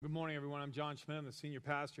Good morning, everyone. I'm John Schmidt. I'm the senior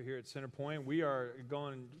pastor here at Centerpoint. We are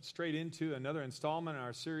going straight into another installment in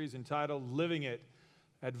our series entitled Living It.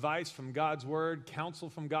 Advice from God's Word, counsel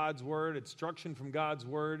from God's Word, instruction from God's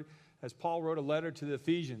Word. As Paul wrote a letter to the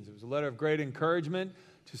Ephesians, it was a letter of great encouragement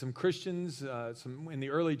to some Christians in the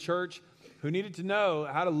early church who needed to know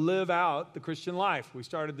how to live out the Christian life. We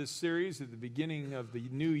started this series at the beginning of the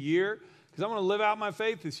new year because I want to live out my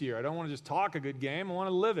faith this year. I don't want to just talk a good game. I want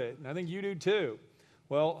to live it, and I think you do too.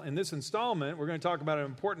 Well, in this installment, we're going to talk about an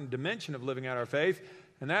important dimension of living out our faith,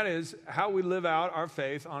 and that is how we live out our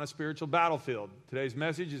faith on a spiritual battlefield. Today's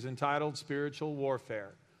message is entitled Spiritual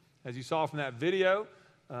Warfare. As you saw from that video,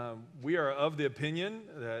 we are of the opinion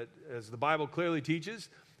that, as the Bible clearly teaches,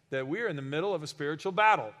 that we are in the middle of a spiritual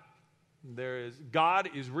battle. God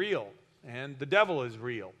is real, and the devil is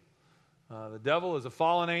real. The devil is a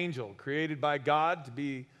fallen angel created by God to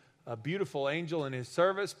be a beautiful angel in his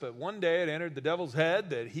service, but one day it entered the devil's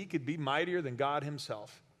head that he could be mightier than God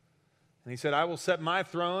himself. And he said, I will set my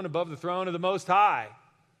throne above the throne of the Most High.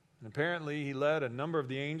 And apparently he led a number of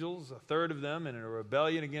the angels, a third of them, in a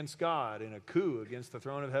rebellion against God, in a coup against the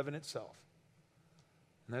throne of heaven itself.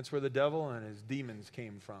 And that's where the devil and his demons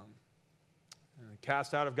came from. And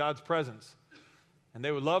cast out of God's presence. And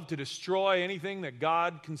they would love to destroy anything that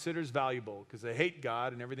God considers valuable because they hate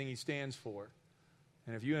God and everything he stands for.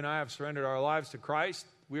 And if you and I have surrendered our lives to Christ,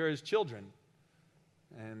 we are his children.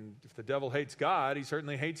 And if the devil hates God, he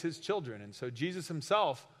certainly hates his children. And so Jesus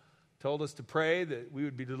himself told us to pray that we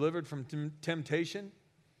would be delivered from temptation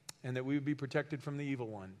and that we would be protected from the evil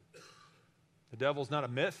one. The devil's not a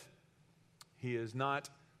myth. He is not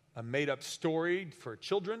a made-up story for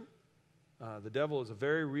children. The devil is a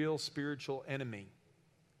very real spiritual enemy.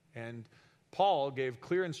 And Paul gave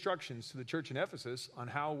clear instructions to the church in Ephesus on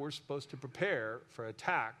how we're supposed to prepare for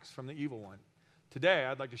attacks from the evil one. Today,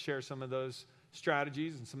 I'd like to share some of those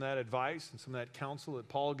strategies and some of that advice and some of that counsel that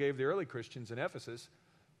Paul gave the early Christians in Ephesus,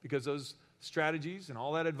 because those strategies and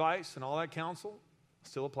all that advice and all that counsel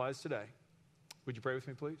still applies today. Would you pray with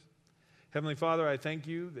me, please? Heavenly Father, I thank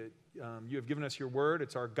you that you have given us your word.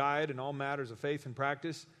 It's our guide in all matters of faith and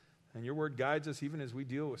practice, and your word guides us even as we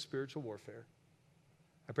deal with spiritual warfare.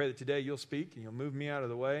 I pray that today you'll speak and you'll move me out of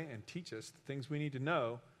the way and teach us the things we need to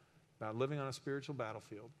know about living on a spiritual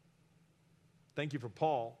battlefield. Thank you for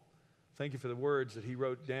Paul. Thank you for the words that he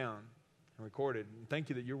wrote down and recorded. And thank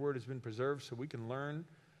you that your word has been preserved so we can learn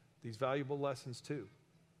these valuable lessons too.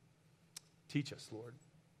 Teach us, Lord,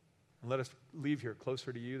 and let us leave here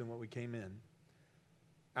closer to you than what we came in.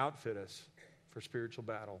 Outfit us for spiritual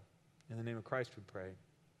battle. In the name of Christ we pray.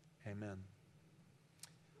 Amen.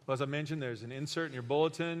 Well, as I mentioned, there's an insert in your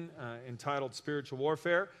bulletin entitled Spiritual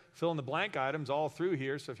Warfare. Fill in the blank items all through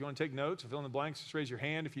here. So if you want to take notes or fill in the blanks, just raise your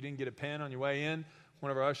hand. If you didn't get a pen on your way in,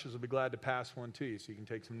 one of our ushers will be glad to pass one to you so you can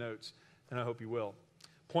take some notes, and I hope you will.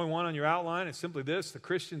 Point one on your outline is simply this. The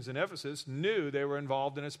Christians in Ephesus knew they were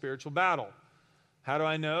involved in a spiritual battle. How do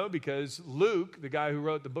I know? Because Luke, the guy who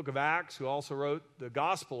wrote the book of Acts, who also wrote the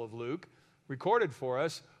Gospel of Luke, recorded for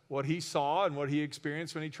us what he saw and what he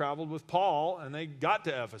experienced when he traveled with Paul, and they got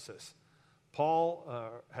to Ephesus. Paul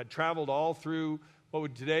had traveled all through what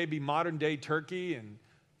would today be modern-day Turkey and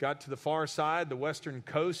got to the far side, the western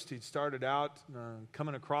coast. He'd started out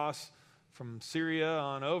coming across from Syria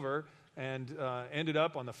on over and ended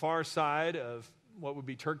up on the far side of what would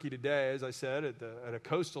be Turkey today, as I said, at a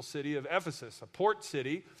coastal city of Ephesus, a port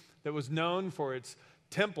city that was known for its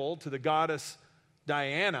temple to the goddess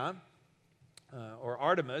Diana, or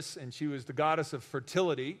Artemis, and she was the goddess of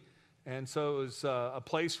fertility. And so it was a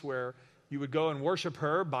place where you would go and worship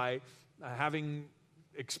her by having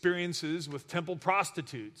experiences with temple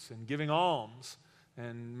prostitutes and giving alms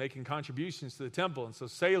and making contributions to the temple. And so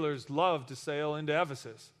sailors loved to sail into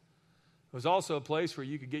Ephesus. It was also a place where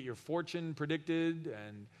you could get your fortune predicted,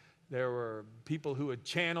 and there were people who would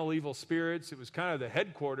channel evil spirits. It was kind of the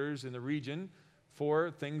headquarters in the region for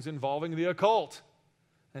things involving the occult.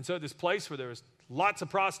 And so this place where there was lots of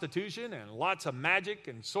prostitution and lots of magic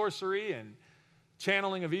and sorcery and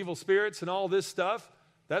channeling of evil spirits and all this stuff,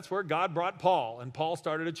 that's where God brought Paul, and Paul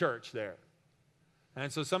started a church there.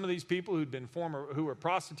 And so some of these people who were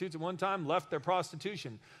prostitutes at one time left their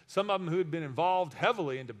prostitution. Some of them who had been involved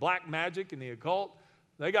heavily into black magic and the occult,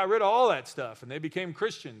 they got rid of all that stuff, and they became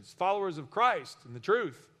Christians, followers of Christ and the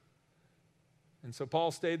truth. And so Paul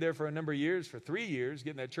stayed there for a number of years, for 3 years,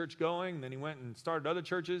 getting that church going. And then he went and started other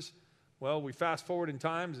churches. Well, we fast forward in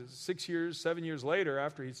time, 6 years, 7 years later,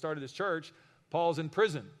 after he started this church, Paul's in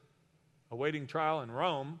prison, awaiting trial in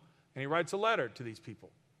Rome, and he writes a letter to these people.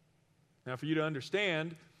 Now, for you to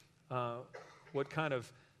understand what kind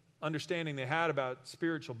of understanding they had about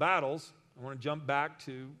spiritual battles, I want to jump back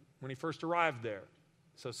to when he first arrived there.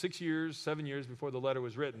 So 7 years before the letter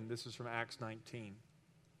was written. This is from Acts 19.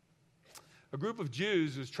 A group of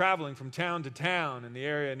Jews was traveling from town to town in the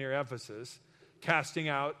area near Ephesus, casting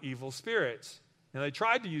out evil spirits. Now they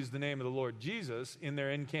tried to use the name of the Lord Jesus in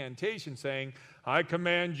their incantation, saying, I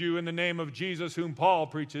command you in the name of Jesus whom Paul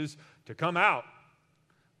preaches to come out.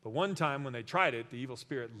 But one time when they tried it, the evil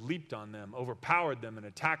spirit leaped on them, overpowered them, and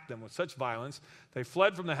attacked them with such violence, they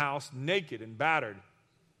fled from the house naked and battered.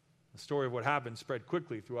 The story of what happened spread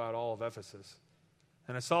quickly throughout all of Ephesus.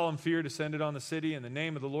 And a solemn fear descended on the city, and the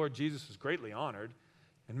name of the Lord Jesus was greatly honored.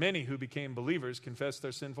 And many who became believers confessed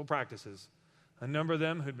their sinful practices. A number of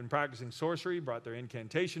them who'd been practicing sorcery brought their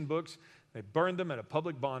incantation books. They burned them at a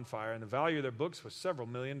public bonfire, and the value of their books was several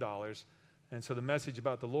 $1 million. And so the message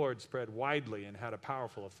about the Lord spread widely and had a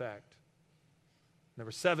powerful effect. There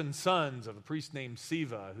were 7 sons of a priest named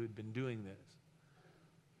Sceva who'd been doing this.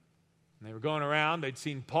 And they were going around. They'd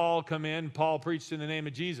seen Paul come in. Paul preached in the name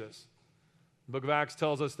of Jesus. The book of Acts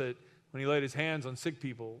tells us that when he laid his hands on sick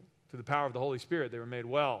people, through the power of the Holy Spirit, they were made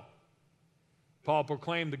well. Paul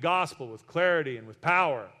proclaimed the gospel with clarity and with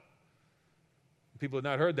power. People had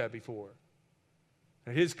not heard that before.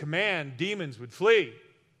 At his command, demons would flee.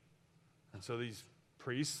 And so these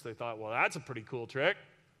priests, they thought, well, that's a pretty cool trick.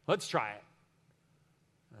 Let's try it.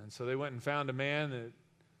 And so they went and found a man that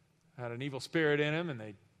had an evil spirit in him, and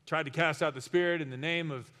they tried to cast out the spirit in the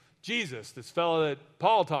name of Jesus, this fellow that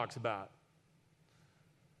Paul talks about.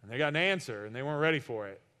 And they got an answer, and they weren't ready for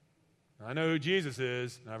it. I know who Jesus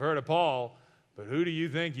is, and I've heard of Paul, but who do you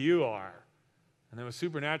think you are? And then with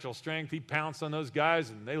supernatural strength, he pounced on those guys,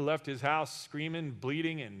 and they left his house screaming,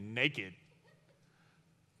 bleeding, and naked.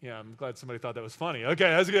 Yeah, I'm glad somebody thought that was funny. Okay,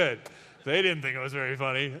 that's good. They didn't think it was very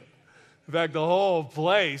funny. In fact, the whole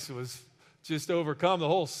place was just overcome. The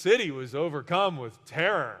whole city was overcome with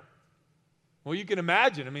terror. Well, you can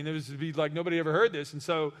imagine. I mean, it would be like nobody ever heard this. And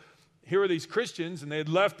so here were these Christians, and they had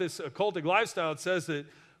left this occultic lifestyle. It says that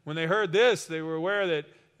when they heard this, they were aware that,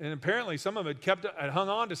 and apparently some of them had hung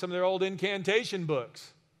on to some of their old incantation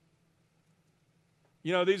books.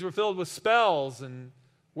 You know, these were filled with spells and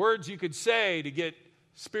words you could say to get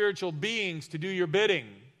spiritual beings to do your bidding.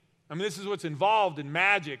 I mean, this is what's involved in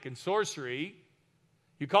magic and sorcery.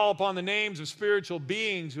 You call upon the names of spiritual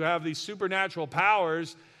beings who have these supernatural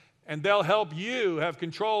powers, and they'll help you have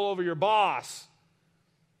control over your boss.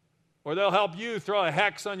 Or they'll help you throw a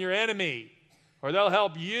hex on your enemy. Or they'll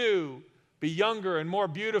help you be younger and more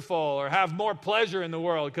beautiful or have more pleasure in the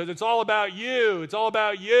world because it's all about you. It's all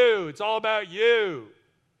about you. It's all about you.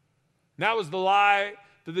 And that was the lie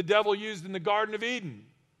that the devil used in the Garden of Eden.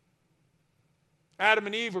 Adam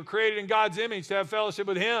and Eve were created in God's image to have fellowship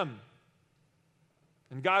with him.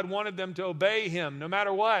 And God wanted them to obey him no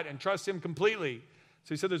matter what and trust him completely.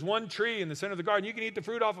 So he said there's one tree in the center of the garden. You can eat the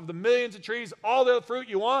fruit off of the millions of trees, all the fruit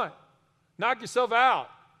you want. Knock yourself out.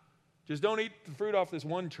 Just don't eat the fruit off this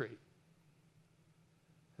one tree.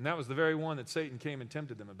 And that was the very one that Satan came and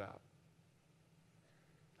tempted them about.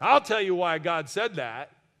 I'll tell you why God said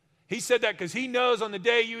that. He said that because he knows on the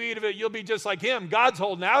day you eat of it, you'll be just like him. God's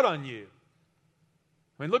holding out on you.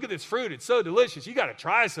 I mean, look at this fruit. It's so delicious. You got to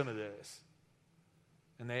try some of this.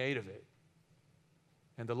 And they ate of it.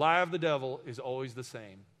 And the lie of the devil is always the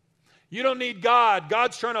same. You don't need God.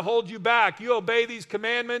 God's trying to hold you back. You obey these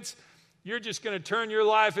commandments, you're just going to turn your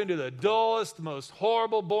life into the dullest, most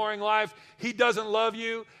horrible, boring life. He doesn't love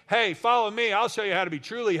you. Hey, follow me. I'll show you how to be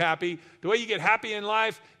truly happy. The way you get happy in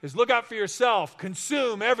life is look out for yourself.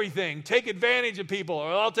 Consume everything. Take advantage of people,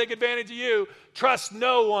 or I'll take advantage of you. Trust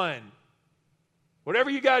no one.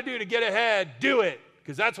 Whatever you got to do to get ahead, do it.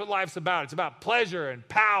 Because that's what life's about. It's about pleasure and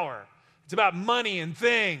power. It's about money and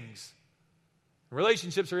things.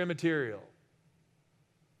 Relationships are immaterial.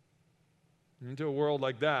 And into a world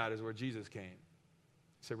like that is where Jesus came.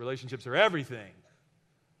 He said relationships are everything.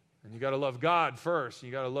 And you got to love God first. And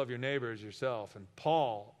you got to love your neighbor as yourself. And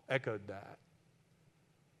Paul echoed that.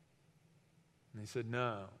 And he said,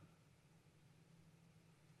 no.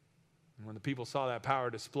 And when the people saw that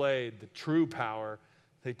power displayed, the true power,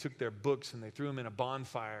 they took their books and they threw them in a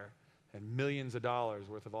bonfire, and millions of dollars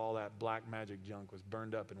worth of all that black magic junk was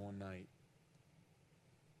burned up in one night.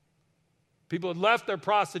 People had left their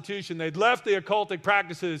prostitution. They'd left the occultic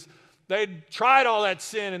practices. They'd tried all that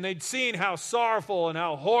sin, and they'd seen how sorrowful and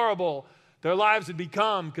how horrible their lives had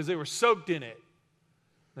become because they were soaked in it.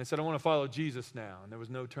 And they said, I want to follow Jesus now. And there was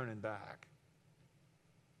no turning back.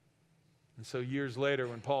 And so years later,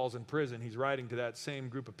 when Paul's in prison, he's writing to that same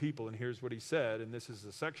group of people, and here's what he said, and this is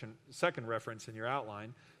the second reference in your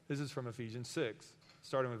outline. This is from Ephesians 6,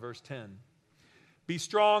 starting with verse 10. Be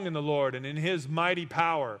strong in the Lord and in his mighty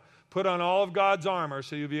power. Put on all of God's armor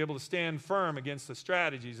so you'll be able to stand firm against the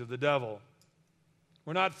strategies of the devil.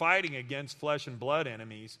 We're not fighting against flesh and blood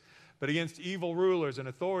enemies, but against evil rulers and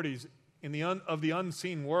authorities of the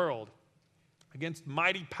unseen world, against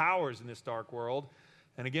mighty powers in this dark world,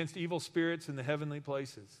 and against evil spirits in the heavenly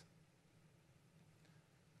places.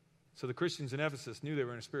 So the Christians in Ephesus knew they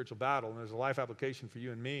were in a spiritual battle, and there's a life application for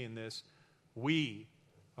you and me in this. We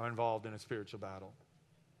are involved in a spiritual battle.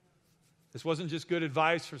 This wasn't just good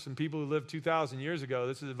advice for some people who lived 2,000 years ago.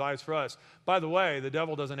 This is advice for us. By the way, the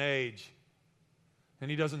devil doesn't age, and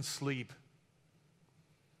he doesn't sleep.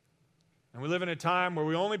 And we live in a time where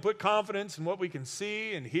we only put confidence in what we can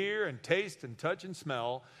see and hear and taste and touch and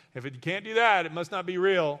smell. If it can't do that, it must not be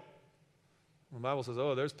real. The Bible says,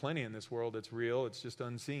 oh, there's plenty in this world that's real. It's just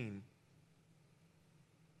unseen.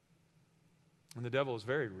 And the devil is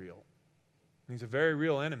very real. He's a very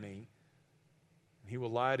real enemy. He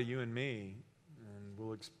will lie to you and me.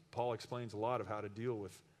 And Paul explains a lot of how to deal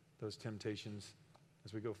with those temptations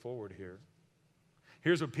as we go forward here.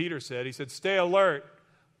 Here's what Peter said. He said, stay alert.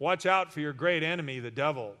 Watch out for your great enemy, the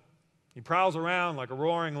devil. He prowls around like a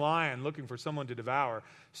roaring lion looking for someone to devour.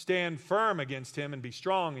 Stand firm against him and be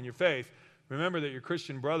strong in your faith. Remember that your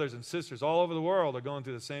Christian brothers and sisters all over the world are going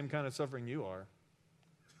through the same kind of suffering you are.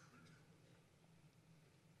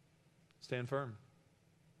 Stand firm.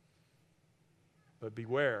 But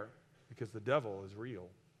beware, because the devil is real.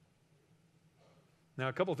 Now,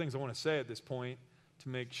 a couple of things I want to say at this point to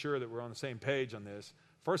make sure that we're on the same page on this.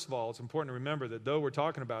 First of all, it's important to remember that though we're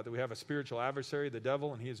talking about that we have a spiritual adversary, the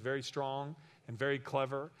devil, and he is very strong and very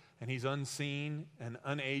clever, and he's unseen and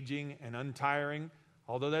unaging and untiring,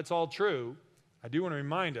 although that's all true, I do want to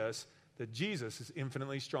remind us that Jesus is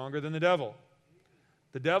infinitely stronger than the devil.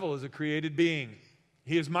 The devil is a created being.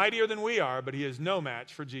 He is mightier than we are, but he is no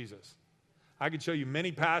match for Jesus. I could show you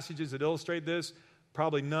many passages that illustrate this,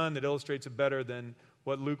 probably none that illustrates it better than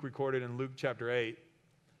what Luke recorded in Luke chapter 8.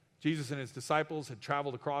 Jesus and his disciples had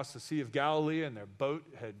traveled across the Sea of Galilee, and their boat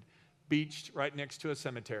had beached right next to a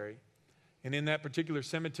cemetery. And in that particular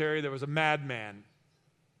cemetery, there was a madman.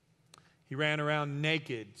 He ran around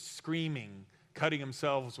naked, screaming, cutting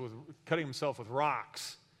himself with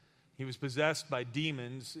rocks. He was possessed by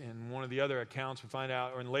demons. In one of the other accounts, we find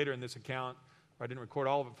out, or later in this account, I didn't record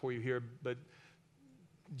all of it for you here, but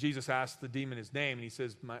Jesus asked the demon his name, and he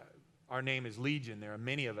says, our name is Legion. There are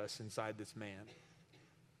many of us inside this man.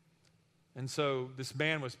 And so this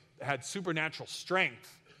man had supernatural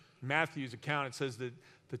strength. In Matthew's account, it says that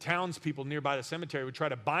the townspeople nearby the cemetery would try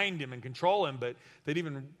to bind him and control him, but they'd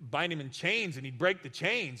even bind him in chains, and he'd break the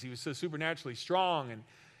chains. He was so supernaturally strong, and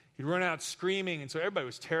he'd run out screaming, and so everybody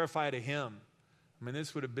was terrified of him. I mean,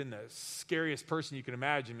 this would have been the scariest person you can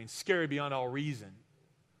imagine. I mean, scary beyond all reason.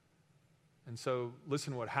 And so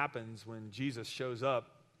listen to what happens when Jesus shows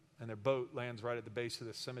up and their boat lands right at the base of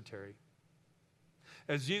this cemetery.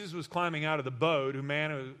 As Jesus was climbing out of the boat, a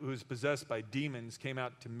man who was possessed by demons came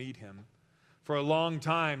out to meet him. For a long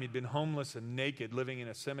time, he'd been homeless and naked, living in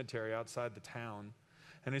a cemetery outside the town.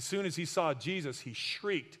 And as soon as he saw Jesus, he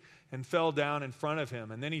shrieked and fell down in front of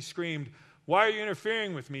him. And then he screamed, "Why are you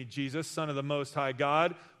interfering with me, Jesus, Son of the Most High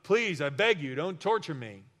God? Please, I beg you, don't torture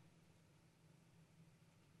me."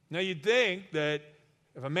 Now, you'd think that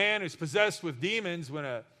if a man is possessed with demons, when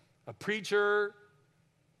a preacher,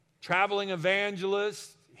 traveling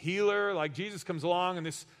evangelist, healer like Jesus comes along, and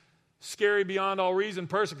this scary beyond all reason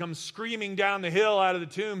person comes screaming down the hill out of the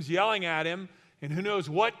tombs, yelling at him, and who knows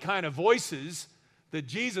what kind of voices, that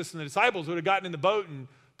Jesus and the disciples would have gotten in the boat and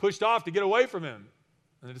pushed off to get away from him.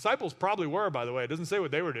 And the disciples probably were, by the way. It doesn't say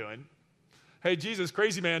what they were doing. Hey, Jesus,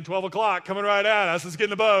 crazy man, 12 o'clock, coming right at us. Let's get in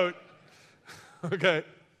the boat. Okay.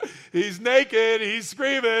 He's naked. He's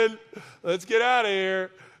screaming. Let's get out of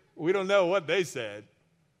here. We don't know what they said.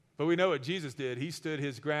 But we know what Jesus did. He stood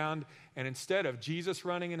his ground, and instead of Jesus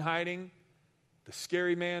running and hiding, the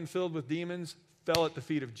scary man filled with demons fell at the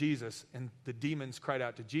feet of Jesus, and the demons cried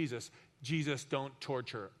out to Jesus, "Jesus, don't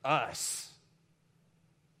torture us."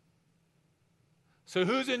 So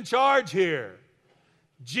who's in charge here?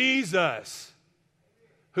 Jesus.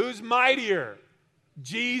 Who's mightier?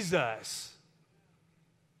 Jesus.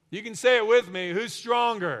 You can say it with me. Who's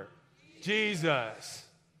stronger? Jesus.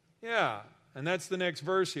 Yeah. And that's the next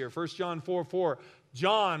verse here, 1 John 4:4.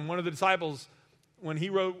 John, one of the disciples, when he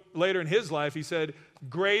wrote later in his life, he said,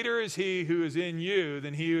 "Greater is he who is in you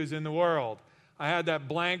than he who is in the world." I had that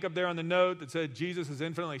blank up there on the note that said Jesus is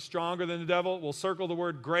infinitely stronger than the devil. We'll circle the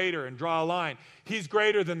word greater and draw a line. He's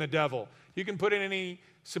greater than the devil. You can put in any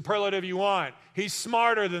superlative you want. He's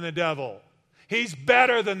smarter than the devil. He's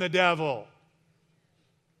better than the devil.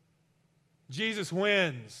 Jesus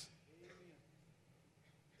wins.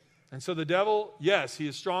 And so the devil, yes, he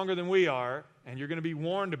is stronger than we are, and you're going to be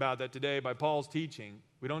warned about that today by Paul's teaching.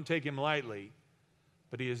 We don't take him lightly,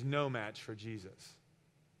 but he is no match for Jesus.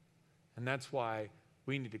 And that's why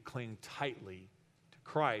we need to cling tightly to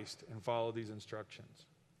Christ and follow these instructions.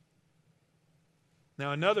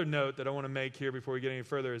 Now, another note that I want to make here before we get any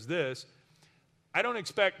further is this. I don't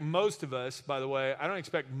expect most of us, by the way,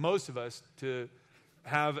 to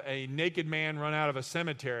have a naked man run out of a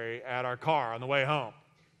cemetery at our car on the way home.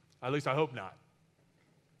 At least I hope not.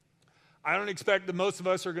 I don't expect that most of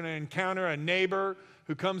us are going to encounter a neighbor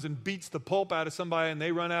who comes and beats the pulp out of somebody and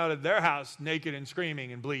they run out of their house naked and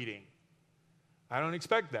screaming and bleeding. I don't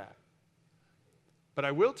expect that. But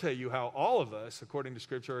I will tell you how all of us, according to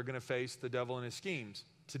Scripture, are going to face the devil and his schemes.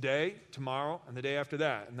 Today, tomorrow, and the day after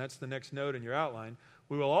that. And that's the next note in your outline.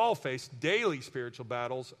 We will all face daily spiritual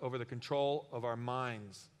battles over the control of our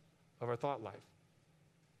minds, of our thought life.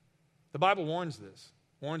 The Bible warns us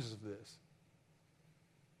of this.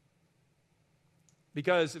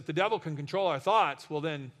 Because if the devil can control our thoughts, well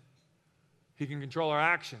then he can control our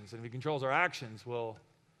actions. And if he controls our actions, well,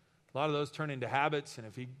 a lot of those turn into habits. And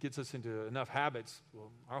if he gets us into enough habits,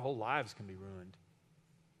 well, our whole lives can be ruined.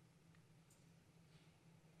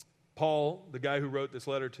 Paul, the guy who wrote this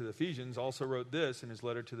letter to the Ephesians, also wrote this in his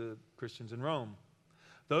letter to the Christians in Rome.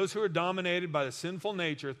 Those who are dominated by the sinful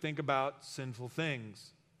nature think about sinful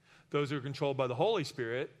things. Those who are controlled by the Holy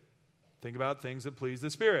Spirit think about things that please the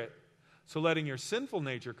Spirit. So letting your sinful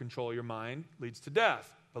nature control your mind leads to death,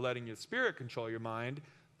 but letting your spirit control your mind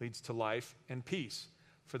leads to life and peace.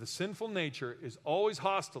 For the sinful nature is always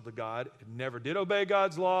hostile to God. It never did obey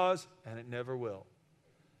God's laws, and it never will.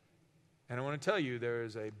 And I want to tell you, there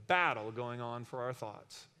is a battle going on for our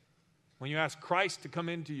thoughts. When you ask Christ to come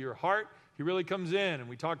into your heart, he really comes in. And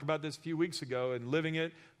we talked about this a few weeks ago in Living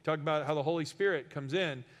It. We talked about how the Holy Spirit comes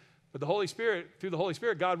in. But the Holy Spirit, through the Holy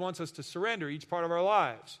Spirit, God wants us to surrender each part of our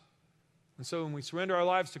lives. And so when we surrender our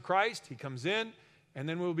lives to Christ, he comes in, and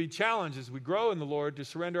then we'll be challenged as we grow in the Lord to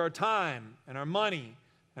surrender our time and our money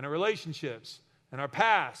and our relationships and our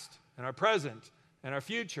past and our present and our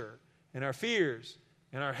future and our fears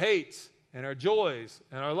and our hates and our joys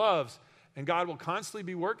and our loves. And God will constantly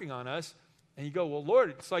be working on us. And you go, well, Lord,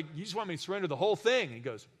 it's like you just want me to surrender the whole thing. And he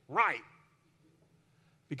goes, right.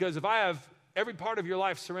 Because if I have every part of your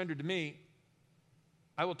life surrendered to me,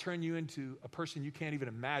 I will turn you into a person you can't even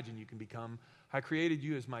imagine you can become. I created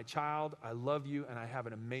you as my child. I love you, and I have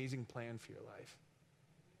an amazing plan for your life.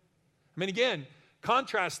 I mean, again,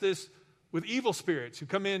 contrast this with evil spirits who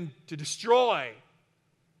come in to destroy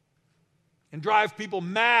and drive people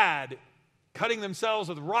mad, cutting themselves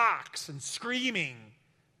with rocks and screaming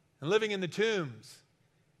and living in the tombs,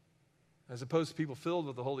 as opposed to people filled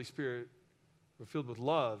with the Holy Spirit who are filled with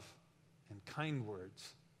love and kind words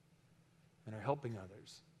and are helping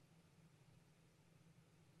others.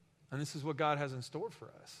 And this is what God has in store for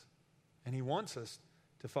us. And he wants us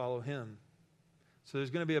to follow him. So there's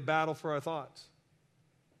going to be a battle for our thoughts.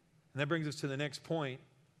 And that brings us to the next point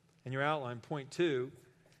in your outline, point 2.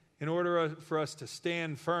 In order for us to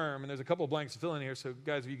stand firm, and there's a couple of blanks to fill in here, so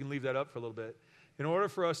guys, if you can leave that up for a little bit. In order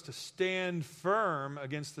for us to stand firm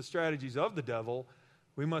against the strategies of the devil,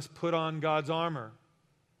 we must put on God's armor.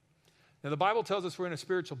 Now, the Bible tells us we're in a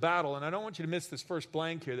spiritual battle, and I don't want you to miss this first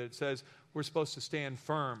blank here that it says we're supposed to stand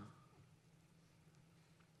firm.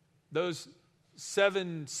 Those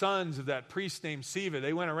 7 sons of that priest named Siva,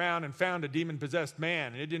 they went around and found a demon-possessed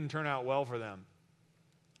man, and it didn't turn out well for them.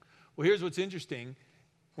 Well, here's what's interesting.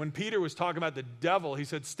 When Peter was talking about the devil, he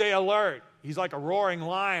said, stay alert. He's like a roaring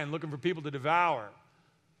lion looking for people to devour.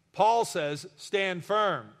 Paul says, stand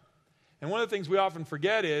firm. And one of the things we often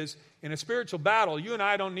forget is, in a spiritual battle, you and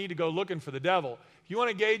I don't need to go looking for the devil. If you want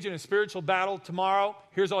to engage in a spiritual battle tomorrow,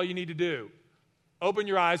 here's all you need to do. Open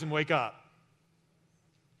your eyes and wake up.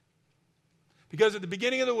 Because at the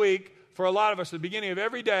beginning of the week, for a lot of us, at the beginning of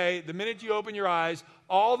every day, the minute you open your eyes,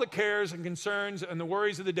 all the cares and concerns and the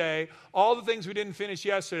worries of the day, all the things we didn't finish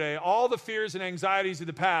yesterday, all the fears and anxieties of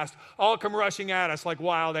the past, all come rushing at us like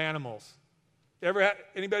wild animals.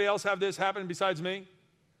 Anybody else have this happen besides me?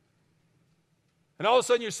 And all of a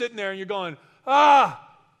sudden you're sitting there and you're going,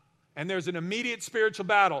 and there's an immediate spiritual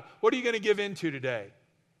battle. What are you going to give into today?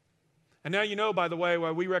 And now you know, by the way,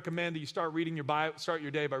 why we recommend that you start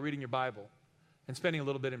your day by reading your Bible and spending a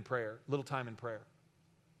little bit in prayer, a little time in prayer.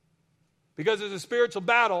 Because there's a spiritual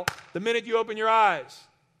battle the minute you open your eyes.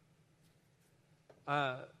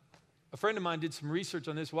 A friend of mine did some research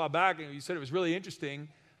on this a while back, and he said it was really interesting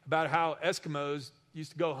about how Eskimos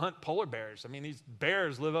used to go hunt polar bears. I mean, these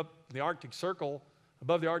bears live up in the Arctic Circle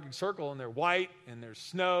above the Arctic Circle, and they're white, and there's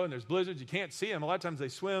snow, and there's blizzards. You can't see them. A lot of times they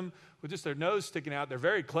swim with just their nose sticking out. They're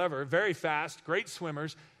very clever, very fast, great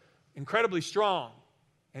swimmers, incredibly strong,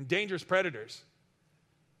 and dangerous predators.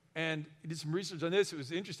 And he did some research on this. It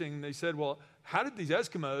was interesting. They said, well, how did these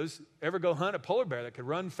Eskimos ever go hunt a polar bear that could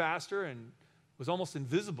run faster and was almost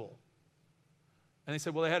invisible? And they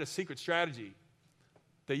said, well, they had a secret strategy.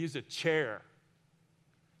 They used a chair.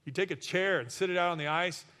 You take a chair and sit it out on the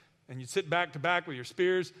ice, and you sit back to back with your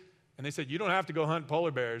spears. And they said, you don't have to go hunt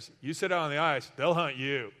polar bears. You sit out on the ice, they'll hunt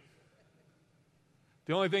you.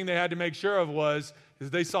 The only thing they had to make sure of is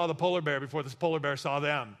they saw the polar bear before this polar bear saw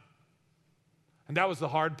them. And that was the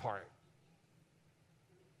hard part.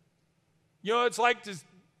 You know, it's like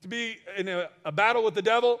to be in a battle with the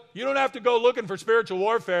devil. You don't have to go looking for spiritual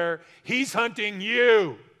warfare. He's hunting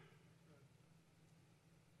you.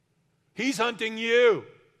 He's hunting you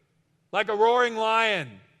like a roaring lion.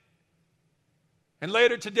 And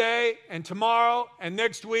later today and tomorrow and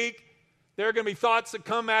next week, there are going to be thoughts that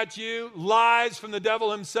come at you, lies from the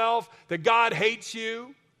devil himself, that God hates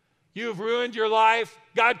you. You've ruined your life.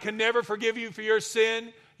 God can never forgive you for your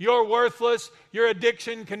sin. You're worthless. Your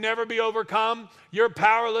addiction can never be overcome. You're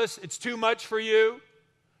powerless. It's too much for you.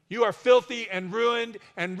 You are filthy and ruined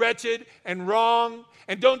and wretched and wrong.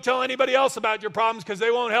 And don't tell anybody else about your problems because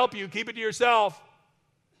they won't help you. Keep it to yourself.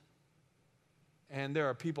 And there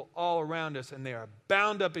are people all around us, and they are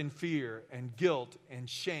bound up in fear and guilt and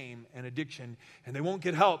shame and addiction, and they won't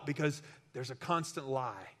get help because there's a constant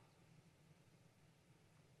lie.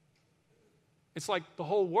 It's like the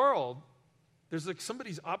whole world, there's like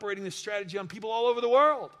somebody's operating this strategy on people all over the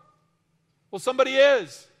world. Well, somebody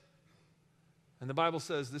is. And the Bible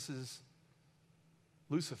says this is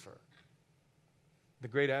Lucifer, the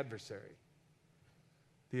great adversary,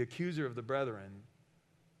 the accuser of the brethren,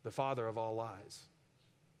 the father of all lies.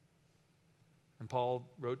 And Paul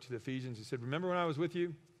wrote to the Ephesians, he said, remember when I was with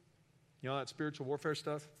you? You know, that spiritual warfare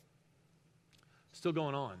stuff? Still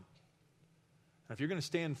going on. And if you're going to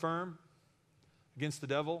stand firm against the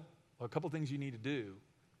devil, well, a couple things you need to do. You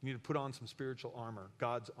need to put on some spiritual armor,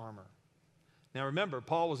 God's armor. Now remember,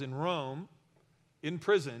 Paul was in Rome, in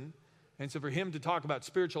prison, and so for him to talk about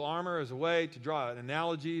spiritual armor as a way to draw an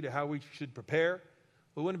analogy to how we should prepare,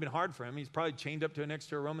 well, it wouldn't have been hard for him. He's probably chained up next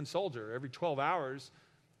to a Roman soldier. Every 12 hours,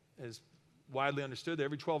 as widely understood, that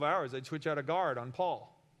every 12 hours they'd switch out a guard on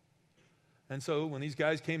Paul. And so when these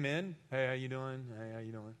guys came in, hey, how you doing? Hey, how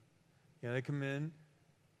you doing? Yeah, they come in.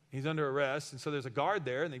 He's under arrest, and so there's a guard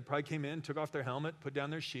there, and they probably came in, took off their helmet, put down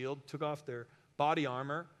their shield, took off their body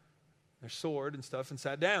armor, their sword and stuff, and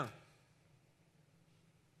sat down.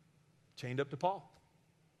 Chained up to Paul.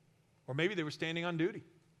 Or maybe they were standing on duty.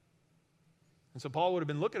 And so Paul would have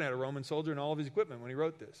been looking at a Roman soldier and all of his equipment when he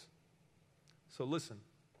wrote this. So listen.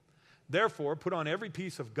 Therefore, put on every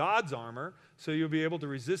piece of God's armor so you'll be able to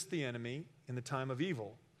resist the enemy in the time of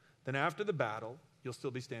evil. Then after the battle, you'll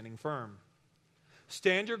still be standing firm.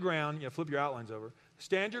 Stand your ground. Yeah, flip your outlines over.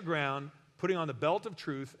 Stand your ground, putting on the belt of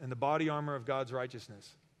truth and the body armor of God's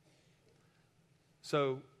righteousness.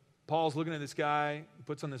 So Paul's looking at this guy. He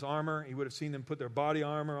puts on this armor. He would have seen them put their body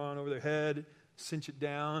armor on over their head, cinch it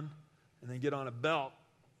down, and then get on a belt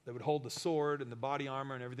that would hold the sword and the body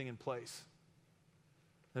armor and everything in place.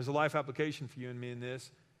 There's a life application for you and me in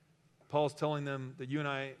this. Paul's telling them that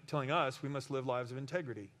telling us, we must live lives of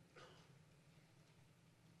integrity.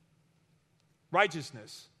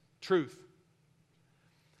 Righteousness, truth.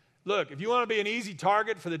 Look, if you want to be an easy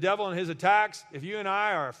target for the devil and his attacks, if you and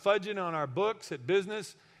I are fudging on our books at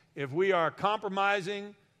business, if we are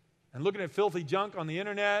compromising and looking at filthy junk on the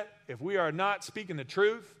internet, if we are not speaking the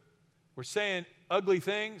truth, we're saying ugly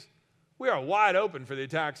things, we are wide open for the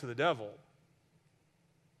attacks of the devil.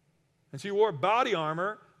 And so you wore body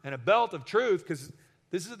armor and a belt of truth because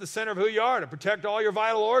this is at the center of who you are, to protect all your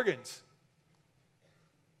vital organs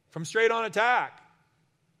from straight-on attack.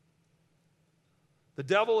 The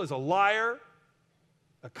devil is a liar,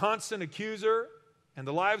 a constant accuser, and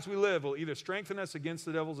the lives we live will either strengthen us against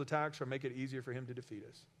the devil's attacks or make it easier for him to defeat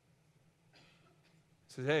us.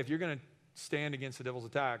 He says, hey, if you're going to stand against the devil's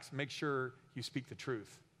attacks, make sure you speak the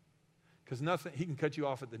truth. Because he can cut you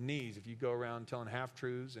off at the knees if you go around telling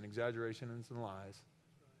half-truths and exaggerations and lies.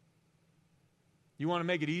 You want to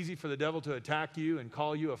make it easy for the devil to attack you and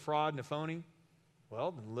call you a fraud and a phony?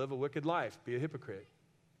 Well, then live a wicked life. Be a hypocrite.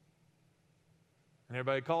 And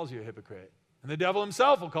everybody calls you a hypocrite. And the devil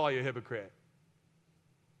himself will call you a hypocrite.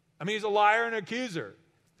 I mean, he's a liar and an accuser.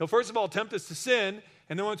 He'll first of all tempt us to sin,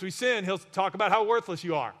 and then once we sin, he'll talk about how worthless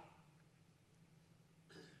you are.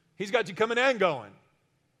 He's got you coming and going.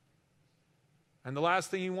 And the last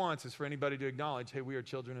thing he wants is for anybody to acknowledge, hey, we are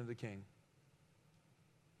children of the King.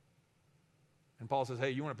 And Paul says, hey,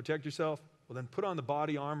 you want to protect yourself? Well, then put on the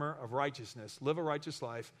body armor of righteousness, live a righteous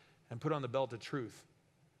life, and put on the belt of truth.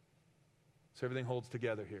 So everything holds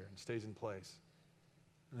together here and stays in place.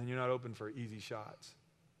 And then you're not open for easy shots.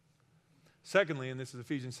 Secondly, and this is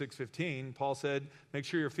Ephesians 6:15, Paul said, make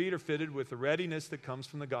sure your feet are fitted with the readiness that comes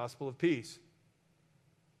from the gospel of peace.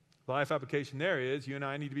 The life application there is you and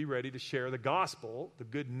I need to be ready to share the gospel, the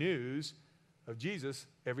good news of Jesus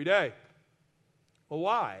every day. Well,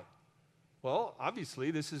 why? Well, obviously,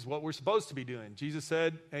 this is what we're supposed to be doing. Jesus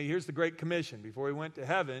said, hey, here's the Great Commission. Before he went to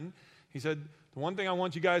heaven, he said, the one thing I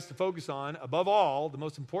want you guys to focus on, above all, the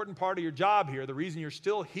most important part of your job here, the reason you're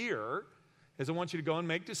still here, is I want you to go and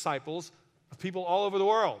make disciples of people all over the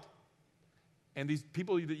world. And these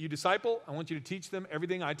people that you disciple, I want you to teach them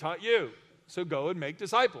everything I taught you. So go and make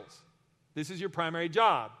disciples. This is your primary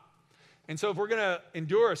job. And so if we're going to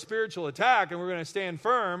endure a spiritual attack and we're going to stand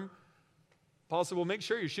firm, Paul said, well, make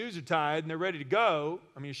sure your shoes are tied and they're ready to go.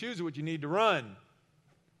 I mean, your shoes are what you need to run,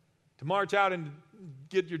 to march out and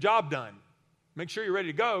get your job done. Make sure you're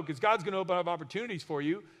ready to go because God's going to open up opportunities for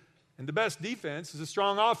you. And the best defense is a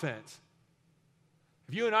strong offense.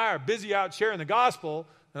 If you and I are busy out sharing the gospel,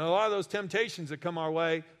 and a lot of those temptations that come our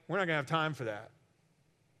way, we're not going to have time for that.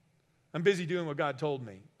 I'm busy doing what God told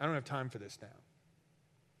me. I don't have time for this now.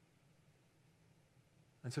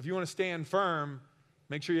 And so if you want to stand firm,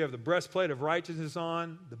 make sure you have the breastplate of righteousness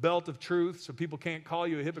on, the belt of truth, so people can't call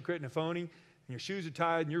you a hypocrite and a phony, and your shoes are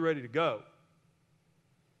tied and you're ready to go.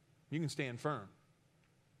 You can stand firm.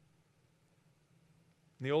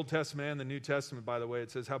 In the Old Testament and the New Testament, by the way,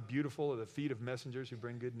 it says, how beautiful are the feet of messengers who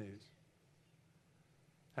bring good news.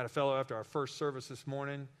 I had a fellow after our first service this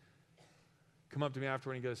morning come up to me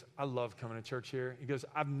afterward and he goes, I love coming to church here. He goes,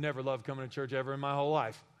 I've never loved coming to church ever in my whole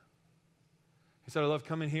life. He said, I love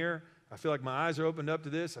coming here. I feel like my eyes are opened up to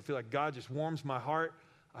this. I feel like God just warms my heart.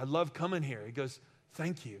 I love coming here. He goes,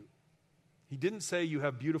 thank you. He didn't say you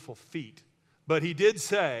have beautiful feet, but he did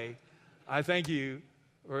say, I thank you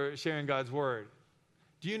for sharing God's word.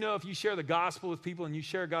 Do you know if you share the gospel with people and you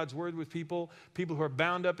share God's word with people, people who are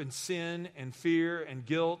bound up in sin and fear and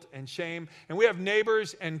guilt and shame, and we have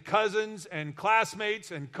neighbors and cousins and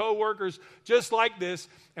classmates and coworkers just like this,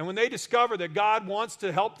 and when they discover that God wants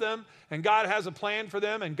to help them and God has a plan for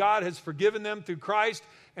them and God has forgiven them through Christ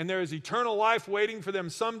and there is eternal life waiting for them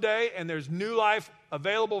someday and there's new life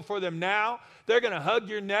available for them now, they're going to hug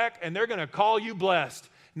your neck and they're going to call you blessed.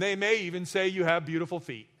 And they may even say you have beautiful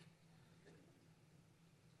feet.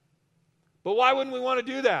 But why wouldn't we want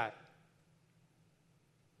to do that?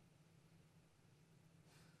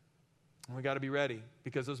 And we got to be ready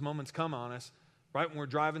because those moments come on us right when we're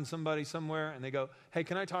driving somebody somewhere and they go, hey,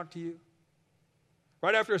 can I talk to you?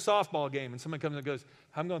 Right after a softball game and somebody comes and goes,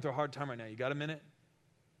 I'm going through a hard time right now. You got a minute?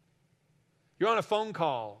 You're on a phone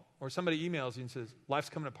call or somebody emails you and says, life's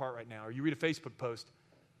coming apart right now. Or you read a Facebook post,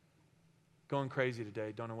 going crazy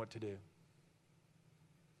today, don't know what to do.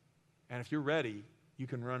 And if you're ready, you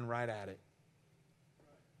can run right at it.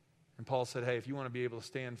 And Paul said, hey, if you want to be able to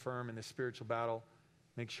stand firm in this spiritual battle,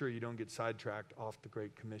 make sure you don't get sidetracked off the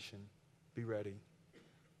Great Commission. Be ready.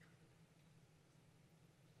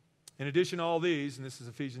 In addition to all these, and this is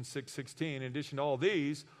Ephesians 6:16, in addition to all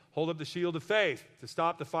these, hold up the shield of faith to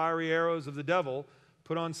stop the fiery arrows of the devil.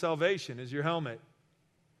 Put on salvation as your helmet.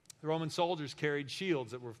 The Roman soldiers carried shields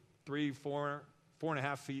that were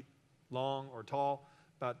 4.5 feet long or tall,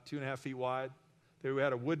 about 2.5 feet wide. They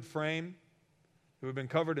had a wood frame. It would have been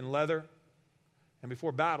covered in leather. And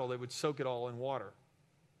before battle, they would soak it all in water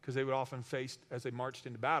because they would often face, as they marched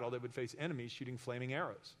into battle, they would face enemies shooting flaming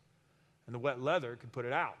arrows. And the wet leather could put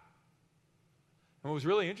it out. And what was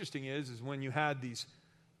really interesting is when you had these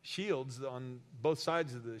shields on both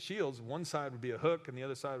sides of the shields, one side would be a hook and the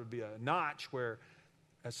other side would be a notch where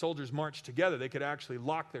as soldiers marched together, they could actually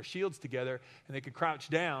lock their shields together and they could crouch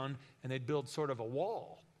down and they'd build sort of a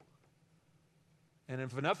wall. And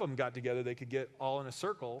if enough of them got together, they could get all in a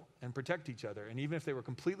circle and protect each other. And even if they were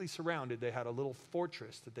completely surrounded, they had a little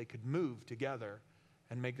fortress that they could move together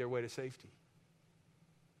and make their way to safety.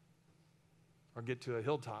 Or get to a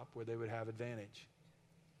hilltop where they would have advantage.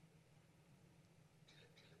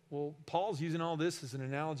 Well, Paul's using all this as an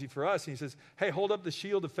analogy for us. And he says, hey, hold up the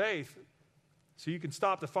shield of faith so you can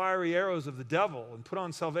stop the fiery arrows of the devil and put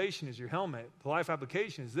on salvation as your helmet. The life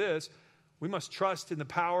application is this. We must trust in the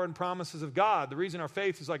power and promises of God. The reason our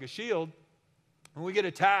faith is like a shield, when we get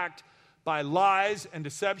attacked by lies and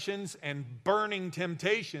deceptions and burning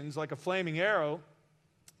temptations like a flaming arrow,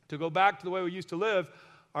 to go back to the way we used to live,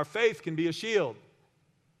 our faith can be a shield.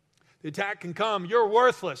 The attack can come. You're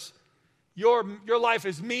worthless. Your life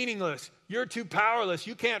is meaningless. You're too powerless.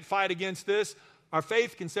 You can't fight against this. Our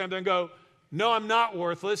faith can stand there and go, No, I'm not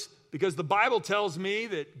worthless, because the Bible tells me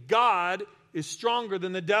that God is stronger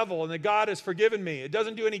than the devil and that God has forgiven me. It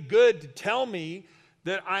doesn't do any good to tell me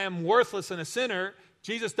that I am worthless and a sinner.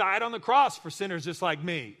 Jesus died on the cross for sinners just like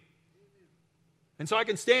me. And so I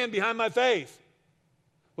can stand behind my faith.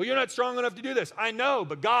 Well, you're not strong enough to do this. I know,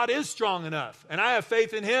 but God is strong enough, and I have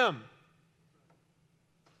faith in Him.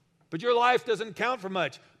 But your life doesn't count for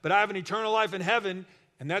much. But I have an eternal life in heaven,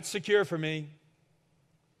 and that's secure for me.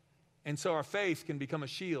 And so our faith can become a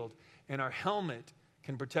shield, and our helmet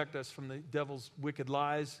can protect us from the devil's wicked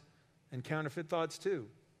lies and counterfeit thoughts too.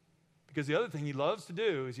 Because the other thing he loves to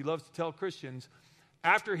do is he loves to tell Christians,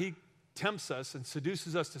 after he tempts us and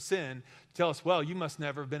seduces us to sin, to tell us, well, you must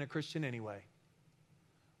never have been a Christian anyway.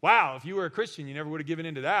 Wow, if you were a Christian, you never would have given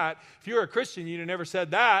into that. If you were a Christian, you'd have never said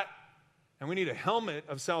that. And we need a helmet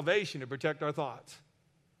of salvation to protect our thoughts.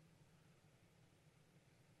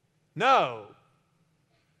 No.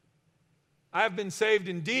 I have been saved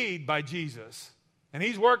indeed by Jesus. And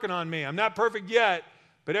He's working on me. I'm not perfect yet,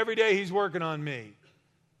 but every day He's working on me.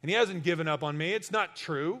 And He hasn't given up on me. It's not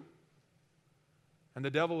true. And the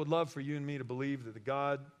devil would love for you and me to believe that the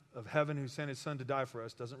God of heaven who sent His Son to die for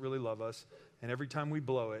us doesn't really love us. And every time we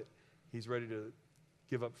blow it, He's ready to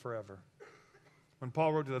give up forever. When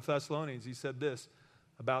Paul wrote to the Thessalonians, he said this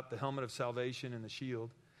about the helmet of salvation and the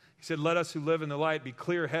shield. He said, let us who live in the light be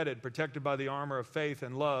clear-headed, protected by the armor of faith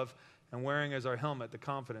and love, and wearing as our helmet the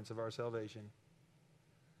confidence of our salvation.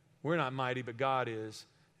 We're not mighty, but God is,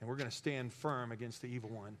 and we're going to stand firm against the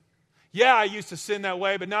evil one. Yeah, I used to sin that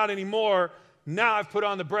way, but not anymore. Now I've put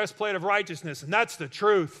on the breastplate of righteousness, and that's the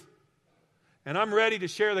truth. And I'm ready to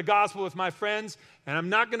share the gospel with my friends, and I'm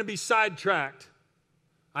not going to be sidetracked.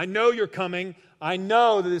 I know you're coming. I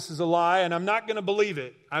know that this is a lie, and I'm not going to believe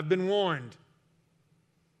it. I've been warned.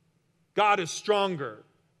 God is stronger,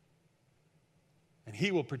 and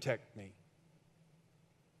He will protect me.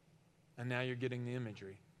 And now you're getting the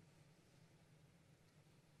imagery.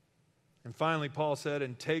 And finally, Paul said,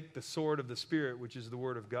 and take the sword of the Spirit, which is the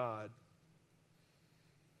Word of God.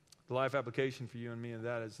 The life application for you and me in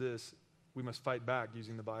that is this: we must fight back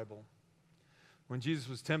using the Bible. When Jesus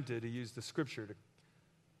was tempted, He used the Scripture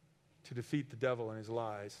to defeat the devil and his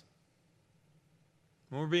lies.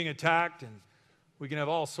 When we're being attacked, and we can have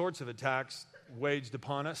all sorts of attacks waged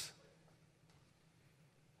upon us,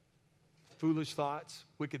 foolish thoughts,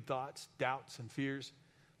 wicked thoughts, doubts, and fears.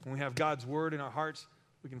 When we have God's Word in our hearts,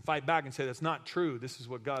 we can fight back and say, that's not true. This is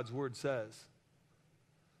what God's Word says.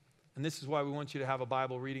 And this is why we want you to have a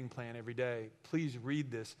Bible reading plan every day. Please read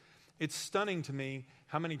this. It's stunning to me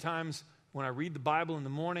how many times when I read the Bible in the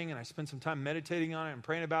morning and I spend some time meditating on it and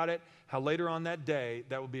praying about it, how later on that day,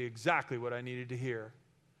 that will be exactly what I needed to hear.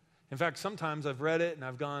 In fact, sometimes I've read it and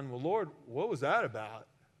I've gone, well, Lord, what was that about?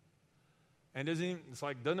 And it's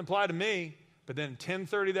like, doesn't apply to me. But then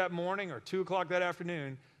 10:30 that morning or 2 o'clock that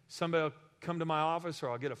afternoon, somebody will come to my office, or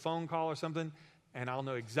I'll get a phone call or something, and I'll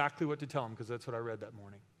know exactly what to tell them because that's what I read that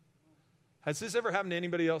morning. Has this ever happened to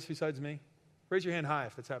anybody else besides me? Raise your hand high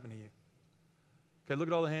if it's happened to you. Okay, look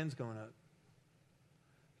at all the hands going up.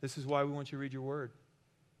 This is why we want you to read your Word.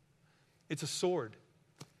 It's a sword.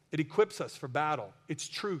 It equips us for battle. It's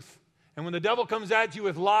truth. And when the devil comes at you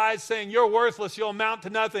with lies saying you're worthless, you'll amount to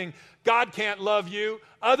nothing, God can't love you,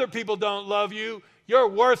 other people don't love you, you're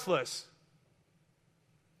worthless.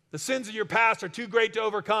 The sins of your past are too great to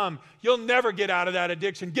overcome. You'll never get out of that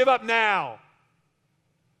addiction. Give up now.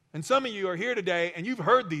 And some of you are here today and you've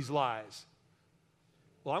heard these lies.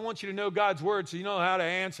 Well, I want you to know God's Word so you know how to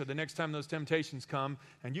answer the next time those temptations come,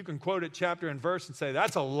 and you can quote it chapter and verse and say,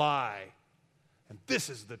 that's a lie, and this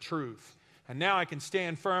is the truth. And now I can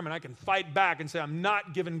stand firm and I can fight back and say, I'm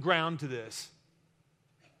not giving ground to this.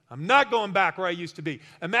 I'm not going back where I used to be.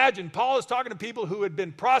 Imagine, Paul is talking to people who had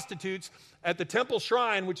been prostitutes at the temple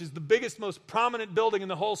shrine, which is the biggest, most prominent building in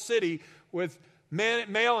the whole city, with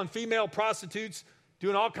male and female prostitutes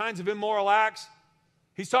doing all kinds of immoral acts.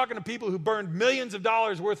 He's talking to people who burned millions of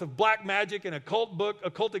dollars worth of black magic and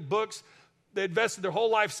occultic books. They invested their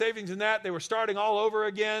whole life savings in that. They were starting all over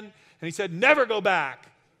again. And he said, never go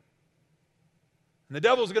back. And the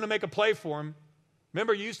devil's going to make a play for him.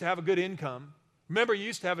 Remember, you used to have a good income. Remember, you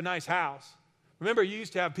used to have a nice house. Remember, you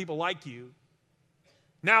used to have people like you.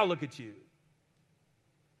 Now look at you.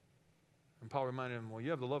 And Paul reminded him, well, you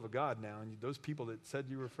have the love of God now. And those people that said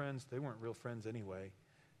you were friends, they weren't real friends anyway.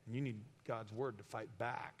 And you need God's Word to fight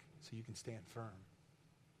back so you can stand firm.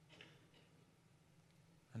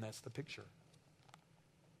 And that's the picture.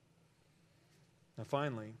 Now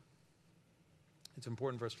finally, it's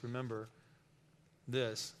important for us to remember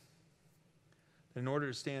this. In order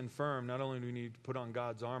to stand firm, not only do we need to put on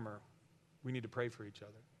God's armor, we need to pray for each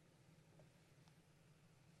other.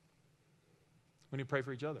 We need to pray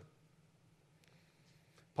for each other.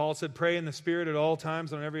 Paul said, pray in the Spirit at all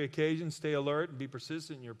times on every occasion. Stay alert and be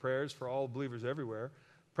persistent in your prayers for all believers everywhere.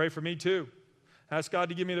 Pray for me too. Ask God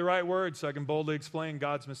to give me the right words so I can boldly explain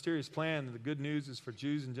God's mysterious plan. The good news is for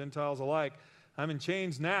Jews and Gentiles alike. I'm in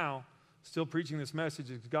chains now, still preaching this message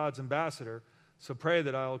as God's ambassador. So pray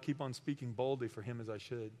that I'll keep on speaking boldly for him as I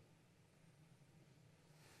should.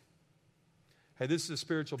 Hey, this is a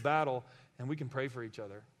spiritual battle, and we can pray for each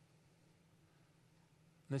other.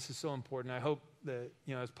 And this is so important. I hope that,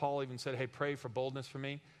 as Paul even said, hey, pray for boldness for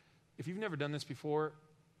me. If you've never done this before,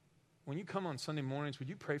 when you come on Sunday mornings, would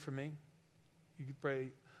you pray for me? You could pray,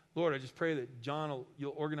 Lord, I just pray that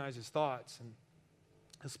you'll organize his thoughts and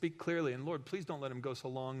he'll speak clearly. And Lord, please don't let him go so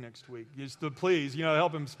long next week. Just please,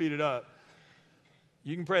 help him speed it up.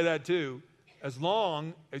 You can pray that too, as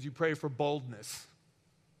long as you pray for boldness.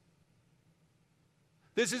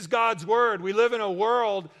 This is God's word. We live in a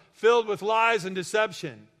world filled with lies and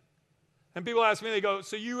deception. And people ask me, they go,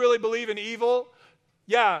 so you really believe in evil?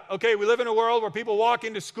 Yeah, okay, we live in a world where people walk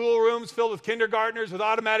into schoolrooms filled with kindergartners with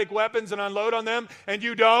automatic weapons and unload on them, and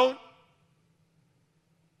you don't?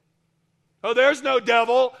 Oh, there's no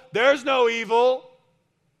devil. There's no evil.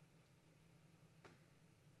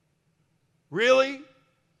 Really?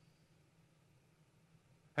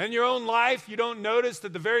 In your own life, you don't notice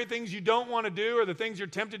that the very things you don't want to do are the things you're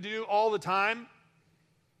tempted to do all the time?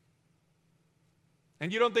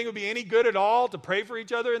 And you don't think it would be any good at all to pray for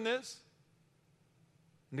each other in this?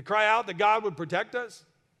 And to cry out that God would protect us?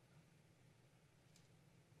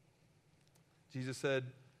 Jesus said,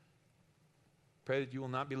 pray that you will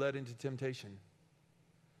not be led into temptation,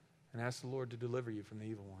 and ask the Lord to deliver you from the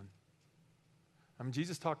evil one.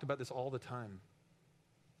 Jesus talked about this all the time.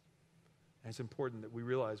 And it's important that we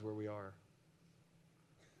realize where we are.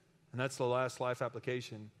 And that's the last life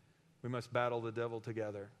application. We must battle the devil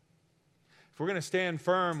together. If we're going to stand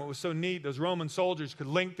firm, what was so neat, those Roman soldiers could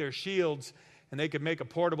link their shields and they could make a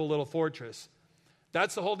portable little fortress.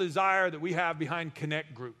 That's the whole desire that we have behind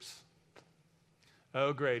connect groups.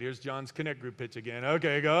 Oh, great. Here's John's connect group pitch again.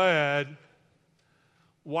 Okay, go ahead.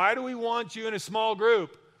 Why do we want you in a small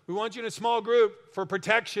group? We want you in a small group for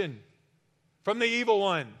protection from the evil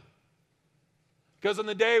one. Because on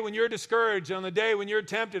the day when you're discouraged, on the day when you're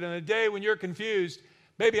tempted, on the day when you're confused,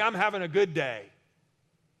 maybe I'm having a good day.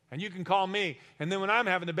 And you can call me. And then when I'm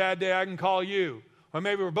having a bad day, I can call you. Or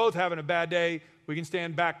maybe we're both having a bad day. We can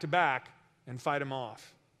stand back to back and fight them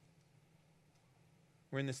off.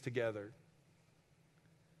 We're in this together.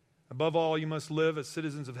 Above all, you must live as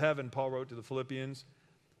citizens of heaven, Paul wrote to the Philippians,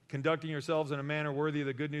 conducting yourselves in a manner worthy of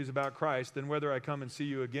the good news about Christ. Then whether I come and see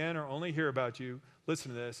you again or only hear about you,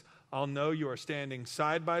 listen to this, I'll know you are standing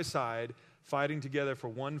side by side, fighting together for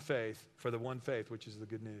one faith, which is the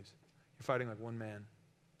good news. You're fighting like one man.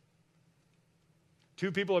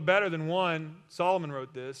 Two people are better than one. Solomon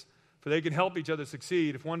wrote this, for they can help each other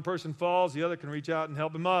succeed. If one person falls, the other can reach out and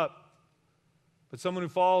help him up. But someone who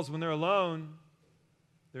falls when they're alone,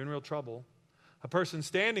 they're in real trouble. A person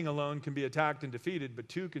standing alone can be attacked and defeated, but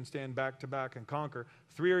two can stand back to back and conquer.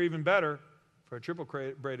 Three are even better, for a triple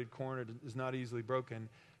braided cord is not easily broken.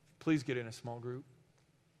 Please get in a small group.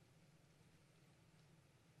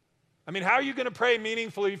 How are you going to pray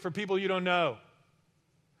meaningfully for people you don't know?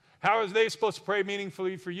 How are they supposed to pray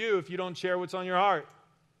meaningfully for you if you don't share what's on your heart?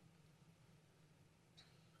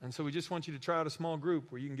 And so we just want you to try out a small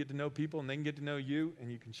group where you can get to know people and they can get to know you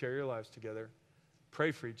and you can share your lives together.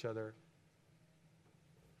 Pray for each other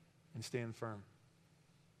and stand firm.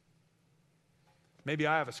 Maybe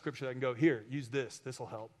I have a scripture that I can go, here, use this. This will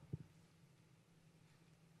help.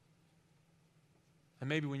 And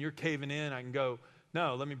maybe when you're caving in, I can go,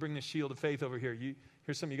 no, let me bring this shield of faith over here.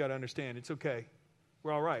 Here's something you got to understand. It's okay.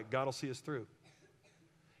 We're all right. God will see us through.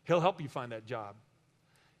 He'll help you find that job.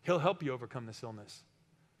 He'll help you overcome this illness.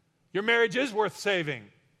 Your marriage is worth saving.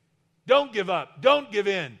 Don't give up. Don't give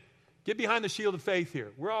in. Get behind the shield of faith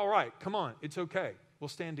here. We're all right. Come on. It's okay. We'll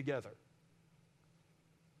stand together.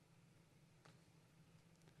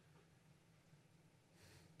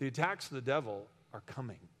 The attacks of the devil are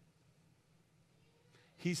coming.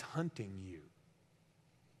 He's hunting you.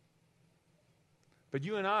 But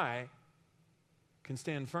you and I can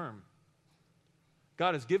stand firm.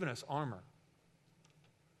 God has given us armor.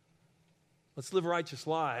 Let's live righteous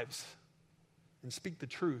lives and speak the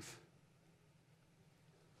truth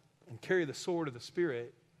and carry the sword of the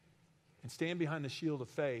Spirit and stand behind the shield of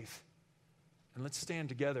faith. And let's stand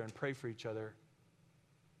together and pray for each other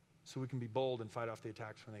so we can be bold and fight off the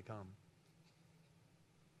attacks when they come.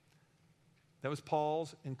 That was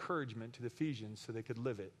Paul's encouragement to the Ephesians so they could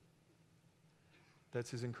live it.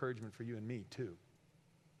 That's his encouragement for you and me too.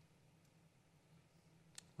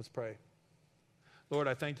 Let's pray. Lord,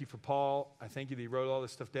 I thank you for Paul. I thank you that he wrote all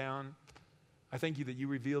this stuff down. I thank you that you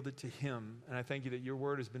revealed it to him. And I thank you that your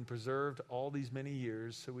word has been preserved all these many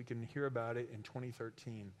years so we can hear about it in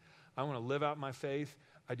 2013. I want to live out my faith.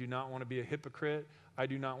 I do not want to be a hypocrite. I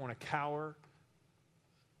do not want to cower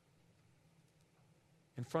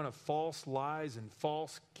in front of false lies and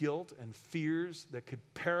false guilt and fears that could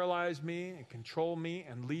paralyze me and control me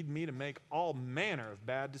and lead me to make all manner of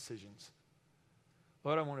bad decisions.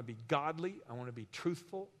 Lord, I want to be godly. I want to be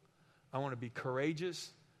truthful. I want to be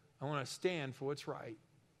courageous. I want to stand for what's right.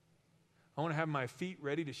 I want to have my feet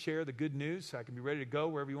ready to share the good news so I can be ready to go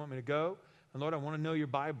wherever you want me to go. And Lord, I want to know your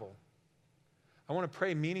Bible. I want to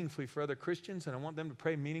pray meaningfully for other Christians, and I want them to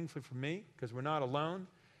pray meaningfully for me because we're not alone.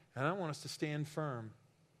 And I want us to stand firm.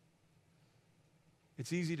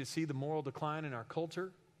 It's easy to see the moral decline in our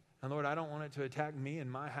culture. And Lord, I don't want it to attack me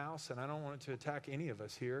and my house, and I don't want it to attack any of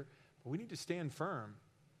us here. But we need to stand firm.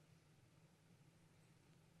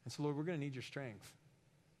 And so, Lord, we're going to need your strength.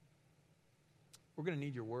 We're going to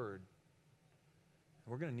need your word.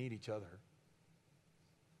 And we're going to need each other.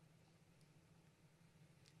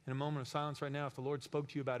 In a moment of silence right now, if the Lord spoke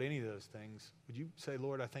to you about any of those things, would you say,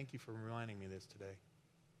 Lord, I thank you for reminding me of this today.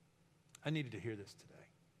 I needed to hear this today.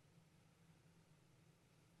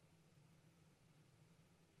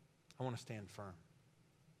 I want to stand firm.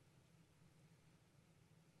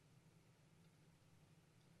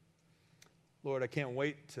 Lord, I can't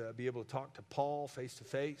wait to be able to talk to Paul face to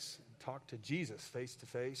face, and talk to Jesus face to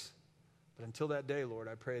face. But until that day, Lord,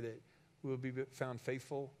 I pray that we will be found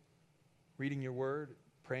faithful, reading your word,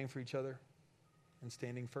 praying for each other, and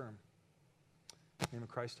standing firm. In the name of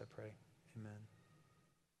Christ, I pray. Amen.